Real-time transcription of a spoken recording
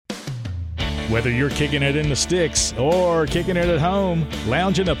Whether you're kicking it in the sticks or kicking it at home,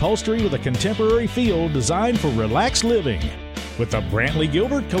 lounge in upholstery with a contemporary feel designed for relaxed living with the Brantley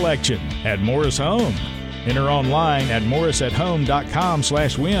Gilbert Collection at Morris Home. Enter online at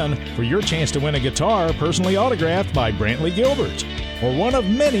morrisathome.com/win for your chance to win a guitar personally autographed by Brantley Gilbert or one of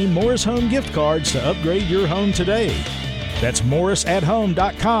many Morris Home gift cards to upgrade your home today. That's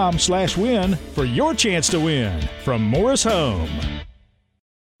morrisathome.com/win for your chance to win from Morris Home.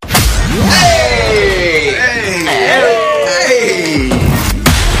 Hey! Hey!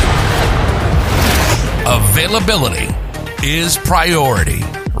 Availability is priority.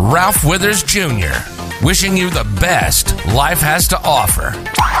 Ralph Withers Jr. wishing you the best life has to offer.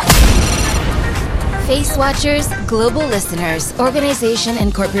 Face Watchers, global listeners, organization,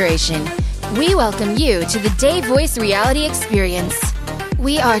 and corporation, we welcome you to the Day Voice Reality Experience.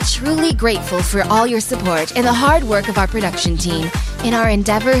 We are truly grateful for all your support and the hard work of our production team in our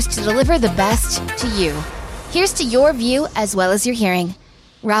endeavors to deliver the best to you. Here's to your view as well as your hearing.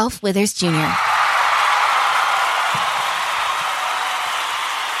 Ralph Withers Jr.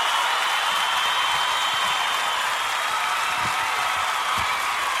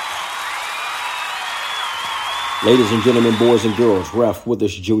 Ladies and gentlemen, boys and girls, Ralph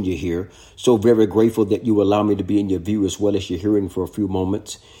Withers Jr. here. So very grateful that you allow me to be in your view as well as your hearing for a few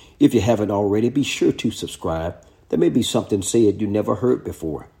moments. If you haven't already, be sure to subscribe. There may be something said you never heard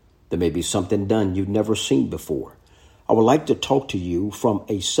before. There may be something done you've never seen before. I would like to talk to you from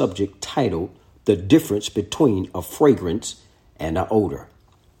a subject titled, The Difference Between a Fragrance and an Odor.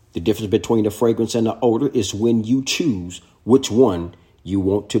 The difference between a fragrance and an odor is when you choose which one you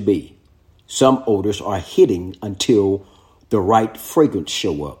want to be. Some odors are hidden until the right fragrance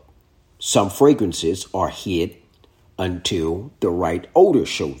show up. Some fragrances are hid until the right odor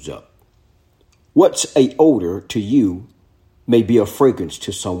shows up. What's a odor to you may be a fragrance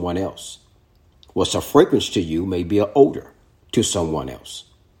to someone else. What's a fragrance to you may be an odor to someone else.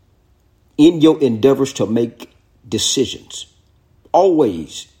 In your endeavors to make decisions,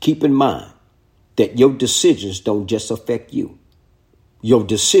 always keep in mind that your decisions don't just affect you. Your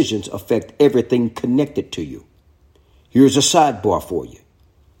decisions affect everything connected to you. Here's a sidebar for you.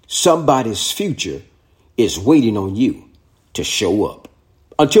 Somebody's future is waiting on you to show up.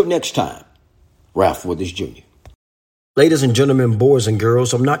 Until next time, Ralph Withers Jr. Ladies and gentlemen, boys and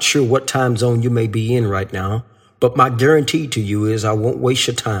girls, I'm not sure what time zone you may be in right now, but my guarantee to you is I won't waste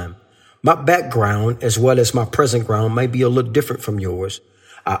your time. My background, as well as my present ground, may be a little different from yours.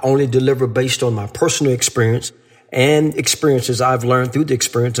 I only deliver based on my personal experience and experiences I've learned through the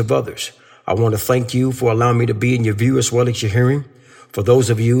experience of others. I want to thank you for allowing me to be in your view as well as your hearing. For those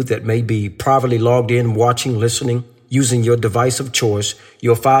of you that may be privately logged in, watching, listening, using your device of choice,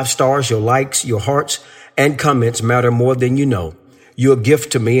 your 5 stars, your likes, your hearts, and comments matter more than you know. You're a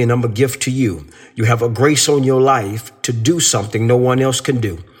gift to me and I'm a gift to you. You have a grace on your life to do something no one else can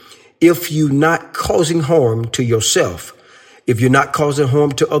do. If you're not causing harm to yourself, if you're not causing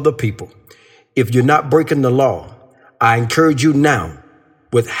harm to other people, if you're not breaking the law, I encourage you now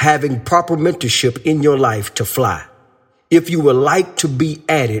with having proper mentorship in your life to fly. If you would like to be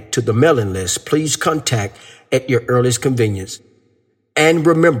added to the mailing list, please contact at your earliest convenience. And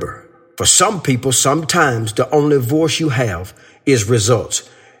remember, for some people, sometimes the only voice you have is results.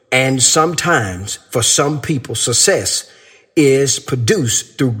 And sometimes for some people, success is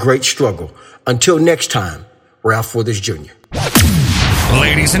produced through great struggle. Until next time, Ralph Withers Jr.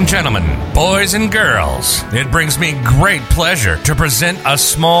 Ladies and gentlemen, boys and girls, it brings me great pleasure to present a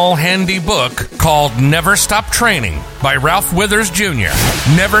small, handy book called Never Stop Training by Ralph Withers Jr.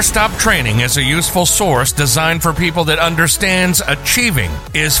 Never Stop Training is a useful source designed for people that understands achieving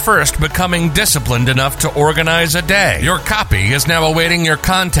is first becoming disciplined enough to organize a day. Your copy is now awaiting your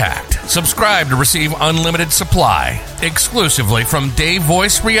contact. Subscribe to receive unlimited supply exclusively from Day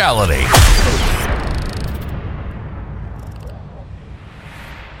Voice Reality.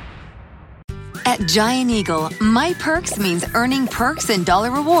 At Giant Eagle, My Perks means earning perks and dollar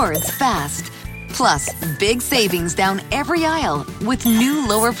rewards fast. Plus, big savings down every aisle with new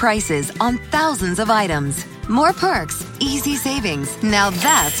lower prices on thousands of items. More perks, easy savings. Now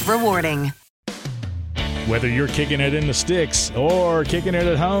that's rewarding. Whether you're kicking it in the sticks or kicking it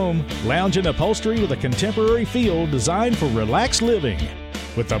at home, lounge in upholstery with a contemporary feel designed for relaxed living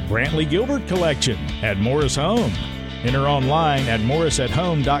with the Brantley Gilbert Collection at Morris Home. Enter online at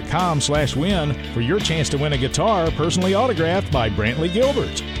morrisathome.com/win for your chance to win a guitar personally autographed by Brantley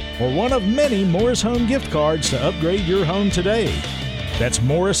Gilbert or one of many Morris Home gift cards to upgrade your home today. That's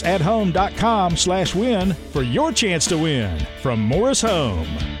morrisathome.com/win for your chance to win from Morris Home.